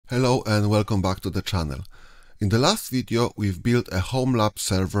Hello and welcome back to the channel. In the last video we've built a Homelab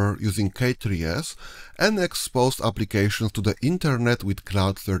server using K3s and exposed applications to the internet with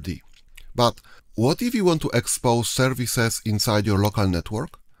CloudflareD. But what if you want to expose services inside your local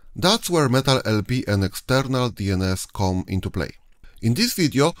network? That's where MetalLB and ExternalDNS come into play. In this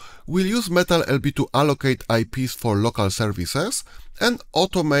video, we'll use MetalLB to allocate IPs for local services and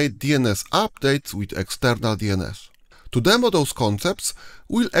automate DNS updates with ExternalDNS. To demo those concepts,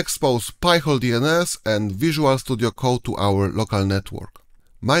 we'll expose PiHole DNS and Visual Studio Code to our local network.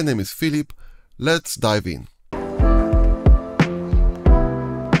 My name is Philip. Let's dive in.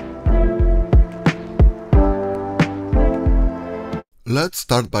 Let's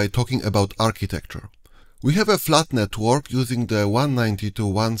start by talking about architecture. We have a flat network using the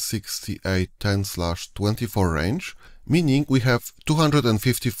 192.168.10/24 range, meaning we have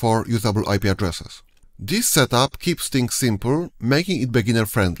 254 usable IP addresses. This setup keeps things simple, making it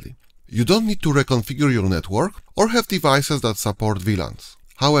beginner-friendly. You don't need to reconfigure your network or have devices that support VLANs.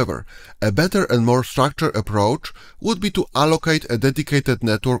 However, a better and more structured approach would be to allocate a dedicated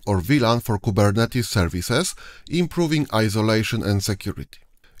network or VLAN for Kubernetes services, improving isolation and security.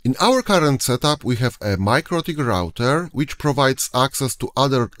 In our current setup, we have a MikroTik router, which provides access to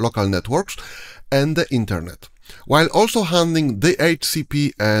other local networks and the internet, while also handling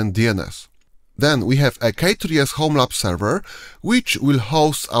DHCP and DNS. Then we have a K3s Homelab server, which will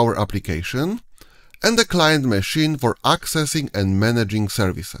host our application, and a client machine for accessing and managing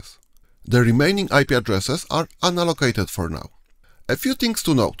services. The remaining IP addresses are unallocated for now. A few things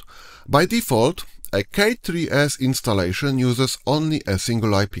to note. By default, a K3s installation uses only a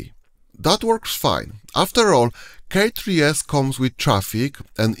single IP. That works fine. After all, K3s comes with Traefik,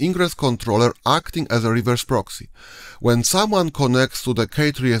 an Ingress controller acting as a reverse proxy. When someone connects to the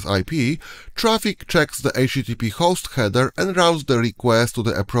K3s IP, Traefik checks the HTTP host header and routes the request to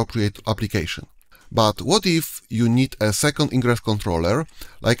the appropriate application. But what if you need a second Ingress controller,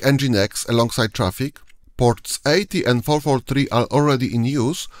 like Nginx alongside Traefik? Ports 80 and 443 are already in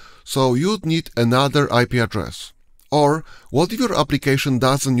use, so you'd need another IP address. Or what if your application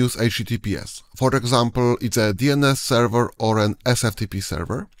doesn't use HTTPS? For example, it's a DNS server or an SFTP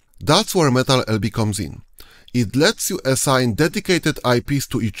server. That's where MetalLB comes in. It lets you assign dedicated IPs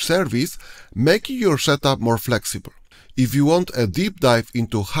to each service, making your setup more flexible. If you want a deep dive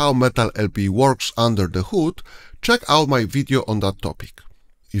into how MetalLB works under the hood, check out my video on that topic.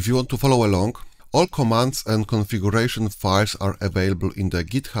 If you want to follow along, all commands and configuration files are available in the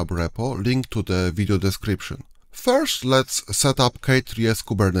GitHub repo linked to the video description. First, let's set up K3s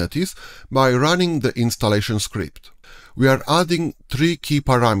Kubernetes by running the installation script. We are adding three key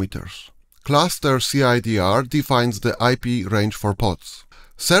parameters. Cluster CIDR defines the IP range for pods.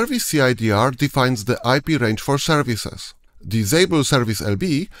 Service CIDR defines the IP range for services. Disable Service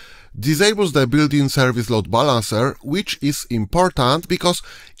LB disables the built-in service load balancer, which is important because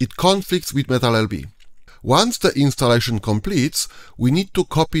it conflicts with MetalLB. Once the installation completes, we need to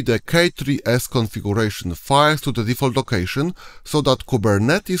copy the K3s configuration files to the default location so that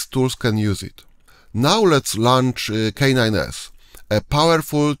Kubernetes tools can use it. Now let's launch K9s, a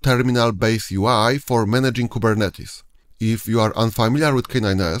powerful terminal-based UI for managing Kubernetes. If you are unfamiliar with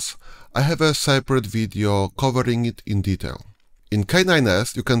K9s, I have a separate video covering it in detail. In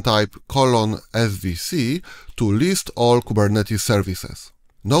K9s, you can type :svc to list all Kubernetes services.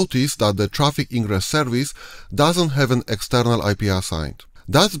 Notice that the Traefik Ingress service doesn't have an external IP assigned.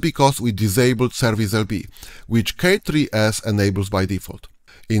 That's because we disabled Service LB, which K3s enables by default.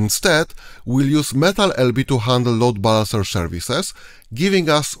 Instead, we'll use MetalLB to handle load balancer services, giving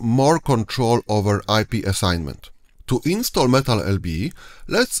us more control over IP assignment. To install MetalLB,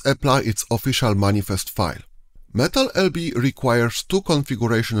 let's apply its official manifest file. MetalLB requires two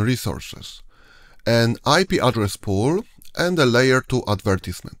configuration resources, an IP address pool and a layer 2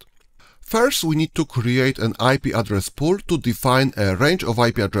 advertisement. First, we need to create an IP address pool to define a range of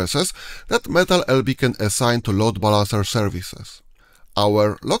IP addresses that MetalLB can assign to load balancer services.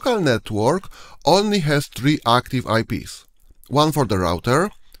 Our local network only has three active IPs, one for the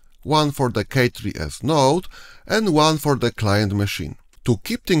router, one for the K3s node, and one for the client machine. To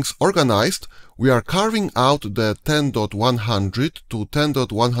keep things organized, we are carving out the 10.100 to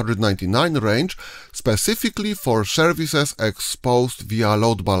 10.199 range specifically for services exposed via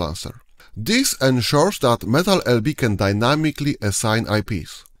load balancer. This ensures that MetalLB can dynamically assign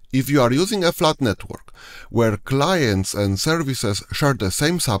IPs. If you are using a flat network, where clients and services share the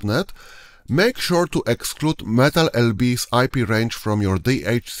same subnet, make sure to exclude MetalLB's IP range from your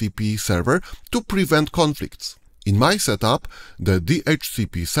DHCP server to prevent conflicts. In my setup, the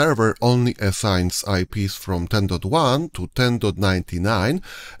DHCP server only assigns IPs from 10.1 to 10.99,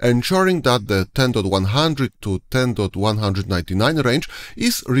 ensuring that the 10.100 to 10.199 range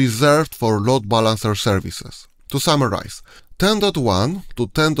is reserved for load balancer services. To summarize, 10.1 to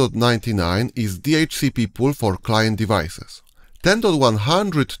 10.99 is DHCP pool for client devices.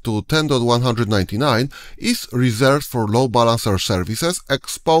 10.100 to 10.199 is reserved for load balancer services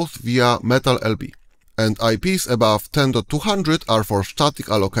exposed via MetalLB. And IPs above 10.200 are for static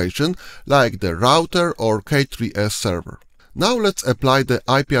allocation, like the router or K3s server. Now let's apply the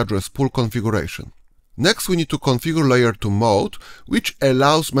IP address pool configuration. Next, we need to configure layer 2 mode, which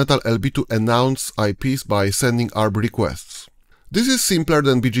allows MetalLB to announce IPs by sending ARB requests. This is simpler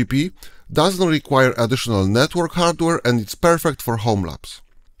than BGP, doesn't require additional network hardware, and it's perfect for Homelabs.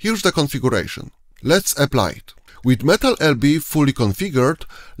 Here's the configuration. Let's apply it. With MetalLB fully configured,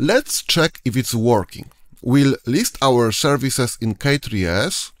 let's check if it's working. We'll list our services in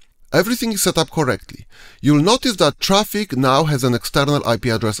K3s. Everything is set up correctly. You'll notice that Traefik now has an external IP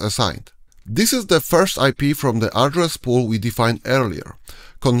address assigned. This is the first IP from the address pool we defined earlier,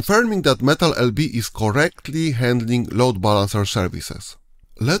 confirming that MetalLB is correctly handling load balancer services.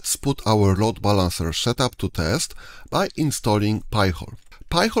 Let's put our load balancer setup to test by installing PiHole.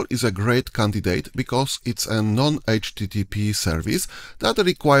 PiHole is a great candidate because it's a non-HTTP service that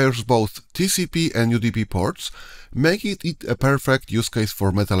requires both TCP and UDP ports, making it a perfect use case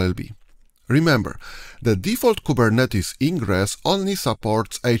for MetalLB. Remember, the default Kubernetes Ingress only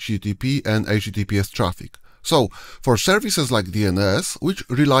supports HTTP and HTTPS traffic. So, for services like DNS, which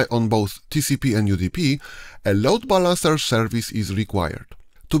rely on both TCP and UDP, a load balancer service is required.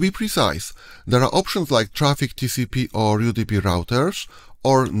 To be precise, there are options like Traefik TCP or UDP routers,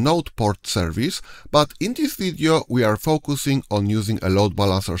 or node port service, but in this video we are focusing on using a load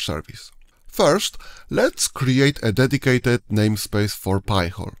balancer service. First, let's create a dedicated namespace for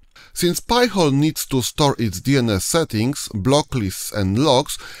PiHole. Since PiHole needs to store its DNS settings, block lists and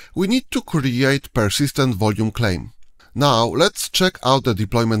logs, we need to create persistent volume claim. Now let's check out the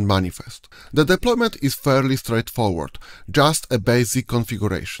deployment manifest. The deployment is fairly straightforward, just a basic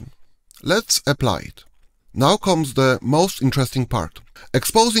configuration. Let's apply it. Now comes the most interesting part.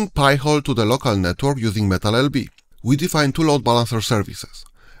 Exposing PiHole to the local network using MetalLB. We define two load balancer services.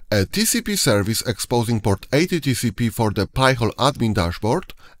 A TCP service exposing port 80 TCP for the PiHole admin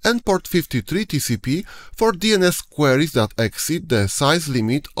dashboard and port 53 TCP for DNS queries that exceed the size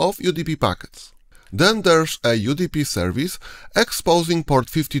limit of UDP packets. Then there's a UDP service exposing port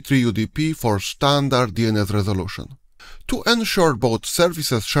 53 UDP for standard DNS resolution. To ensure both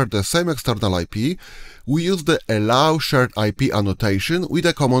services share the same external IP, we use the allow shared IP annotation with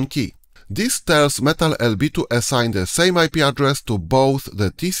a common key. This tells MetalLB to assign the same IP address to both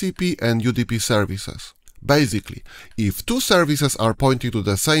the TCP and UDP services. Basically, if two services are pointing to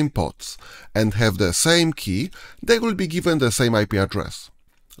the same pods and have the same key, they will be given the same IP address.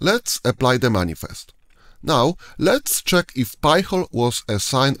 Let's apply the manifest. Now, let's check if PiHole was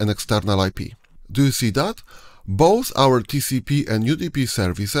assigned an external IP. Do you see that? Both our TCP and UDP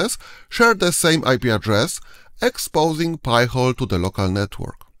services share the same IP address, exposing PiHole to the local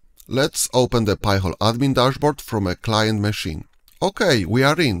network. Let's open the PiHole admin dashboard from a client machine. Okay, we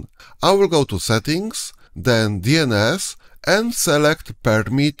are in. I will go to Settings, then DNS, and select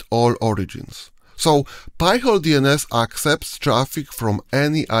Permit All Origins. So, PiHole DNS accepts traffic from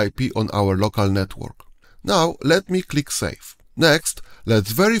any IP on our local network. Now, let me click Save. Next,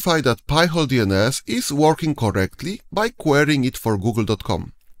 let's verify that PiHole DNS is working correctly by querying it for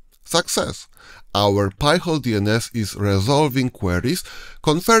google.com. Success! Our PiHole DNS is resolving queries,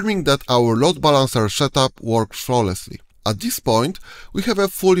 confirming that our load balancer setup works flawlessly. At this point, we have a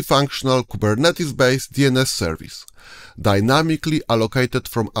fully functional Kubernetes-based DNS service, dynamically allocated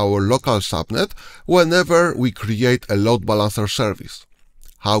from our local subnet whenever we create a load balancer service.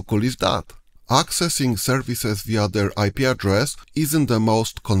 How cool is that? Accessing services via their IP address isn't the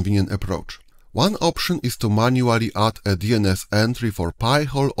most convenient approach. One option is to manually add a DNS entry for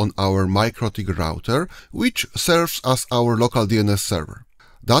PiHole on our MikroTik router, which serves as our local DNS server.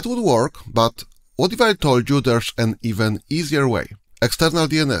 That would work, but what if I told you there's an even easier way?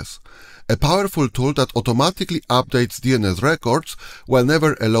 External-DNS, a powerful tool that automatically updates DNS records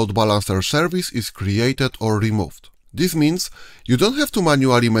whenever a load balancer service is created or removed. This means you don't have to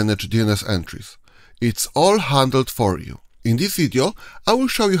manually manage DNS entries. It's all handled for you. In this video, I will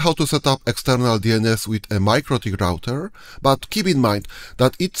show you how to set up external DNS with a MikroTik router, but keep in mind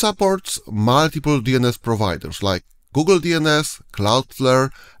that it supports multiple DNS providers like Google DNS,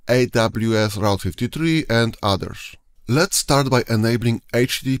 Cloudflare, AWS Route 53, and others. Let's start by enabling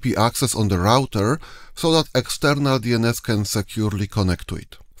HTTP access on the router so that external DNS can securely connect to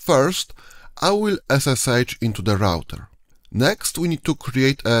it. First, I will SSH into the router. Next, we need to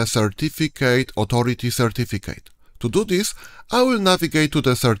create a certificate authority certificate. To do this, I will navigate to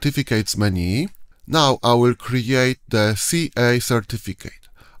the certificates menu. Now I will create the CA certificate.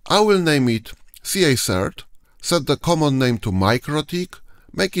 I will name it CA Cert, set the common name to MikroTik,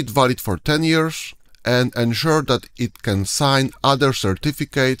 make it valid for 10 years, and ensure that it can sign other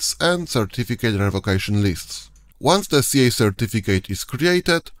certificates and certificate revocation lists. Once the CA certificate is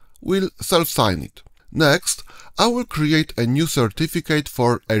created, we'll self-sign it. Next, I will create a new certificate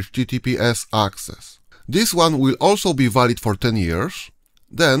for HTTPS access. This one will also be valid for 10 years.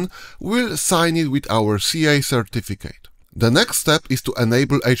 Then, we'll sign it with our CA certificate. The next step is to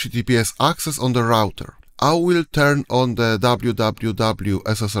enable HTTPS access on the router. I will turn on the www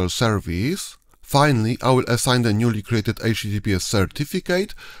SSL service. Finally, I will assign the newly created HTTPS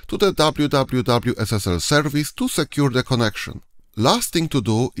certificate to the www SSL service to secure the connection. Last thing to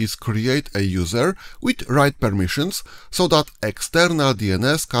do is create a user with right permissions so that external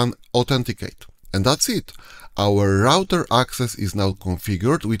DNS can authenticate. And that's it. Our router access is now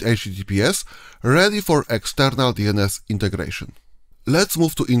configured with HTTPS, ready for external DNS integration. Let's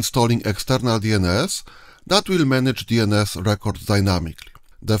move to installing external DNS that will manage DNS records dynamically.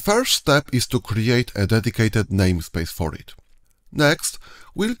 The first step is to create a dedicated namespace for it. Next,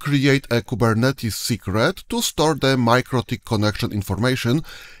 we'll create a Kubernetes secret to store the MikroTik connection information,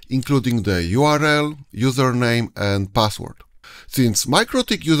 including the URL, username, and password. Since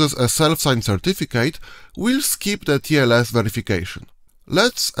MikroTik uses a self-signed certificate, we'll skip the TLS verification.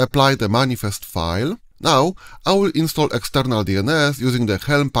 Let's apply the manifest file. Now, I will install external DNS using the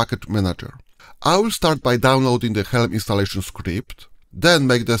Helm package manager. I will start by downloading the Helm installation script, then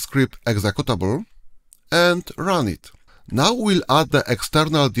make the script executable, and run it. Now we'll add the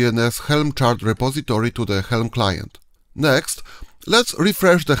external DNS Helm chart repository to the Helm client. Next, let's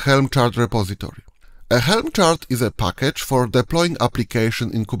refresh the Helm chart repository. A Helm chart is a package for deploying application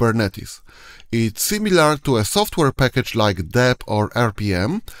in Kubernetes. It's similar to a software package like dep or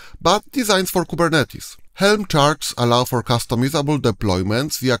RPM, but designed for Kubernetes. Helm charts allow for customizable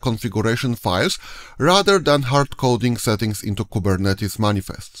deployments via configuration files rather than hard-coding settings into Kubernetes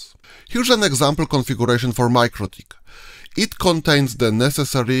manifests. Here's an example configuration for MikroTik. It contains the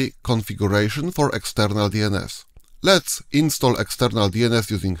necessary configuration for external DNS. Let's install external DNS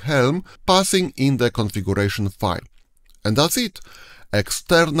using Helm, passing in the configuration file. And that's it.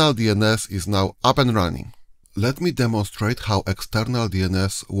 External DNS is now up and running. Let me demonstrate how external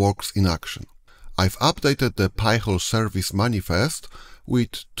DNS works in action. I've updated the PiHole service manifest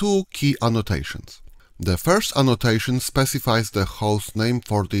with two key annotations. The first annotation specifies the host name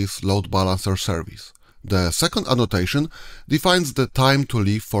for this load balancer service. The second annotation defines the time to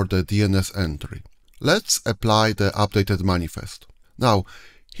leave for the DNS entry. Let's apply the updated manifest. Now,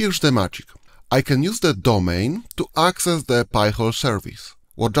 here's the magic. I can use the domain to access the PiHole service.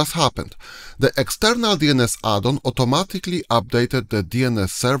 What just happened? The external DNS add-on automatically updated the DNS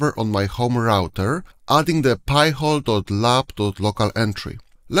server on my home router, adding the PiHole.lab.local entry.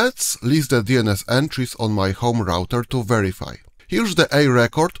 Let's list the DNS entries on my home router to verify. Here's the A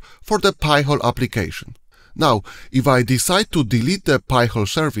record for the PiHole application. Now, if I decide to delete the PiHole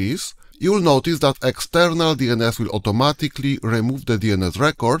service, you'll notice that external DNS will automatically remove the DNS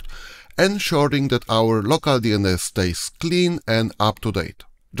record, ensuring that our local DNS stays clean and up to date.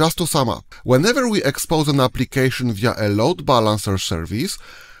 Just to sum up, whenever we expose an application via a load balancer service,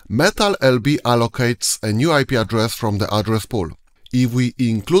 MetalLB allocates a new IP address from the address pool. If we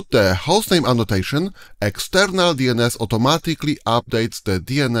include the hostname annotation, external DNS automatically updates the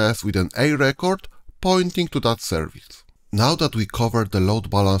DNS with an A record pointing to that service. Now that we covered the load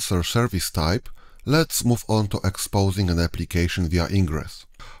balancer service type, let's move on to exposing an application via Ingress.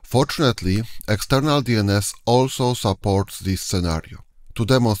 Fortunately, external DNS also supports this scenario. To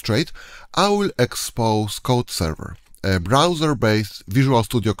demonstrate, I will expose CodeServer, a browser-based Visual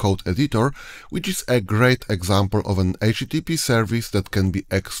Studio Code editor, which is a great example of an HTTP service that can be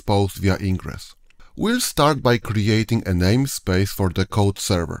exposed via Ingress. We'll start by creating a namespace for the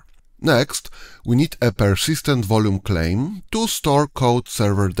CodeServer. Next, we need a persistent volume claim to store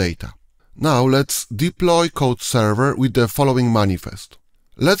CodeServer data. Now let's deploy CodeServer with the following manifest.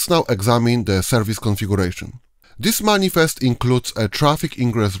 Let's now examine the service configuration. This manifest includes a Traefik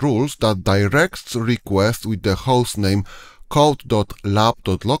ingress rules that directs requests with the hostname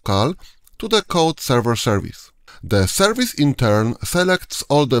code.lab.local to the CodeServer service. The service in turn selects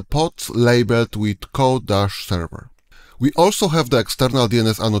all the pods labeled with code-server. We also have the external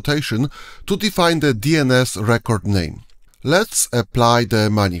DNS annotation to define the DNS record name. Let's apply the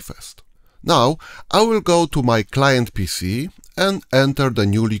manifest. Now, I will go to my client PC and enter the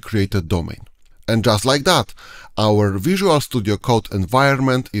newly created domain. And just like that, our Visual Studio Code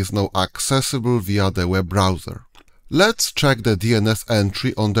environment is now accessible via the web browser. Let's check the DNS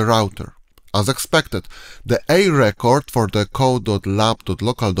entry on the router. As expected, the A record for the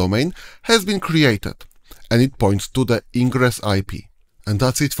code.lab.local domain has been created, and it points to the Ingress IP. And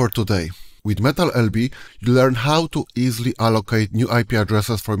that's it for today. With MetalLB, you learn how to easily allocate new IP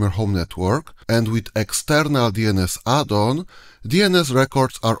addresses from your home network, and with External DNS add-on, DNS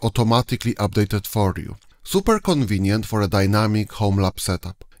records are automatically updated for you. Super convenient for a dynamic Homelab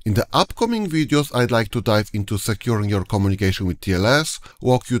setup. In the upcoming videos, I'd like to dive into securing your communication with TLS,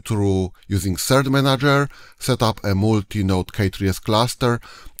 walk you through using Cert Manager, set up a multi-node K3s cluster,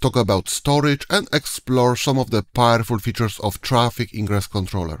 talk about storage, and explore some of the powerful features of Traefik Ingress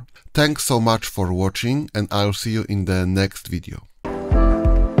controller. Thanks so much for watching, and I'll see you in the next video.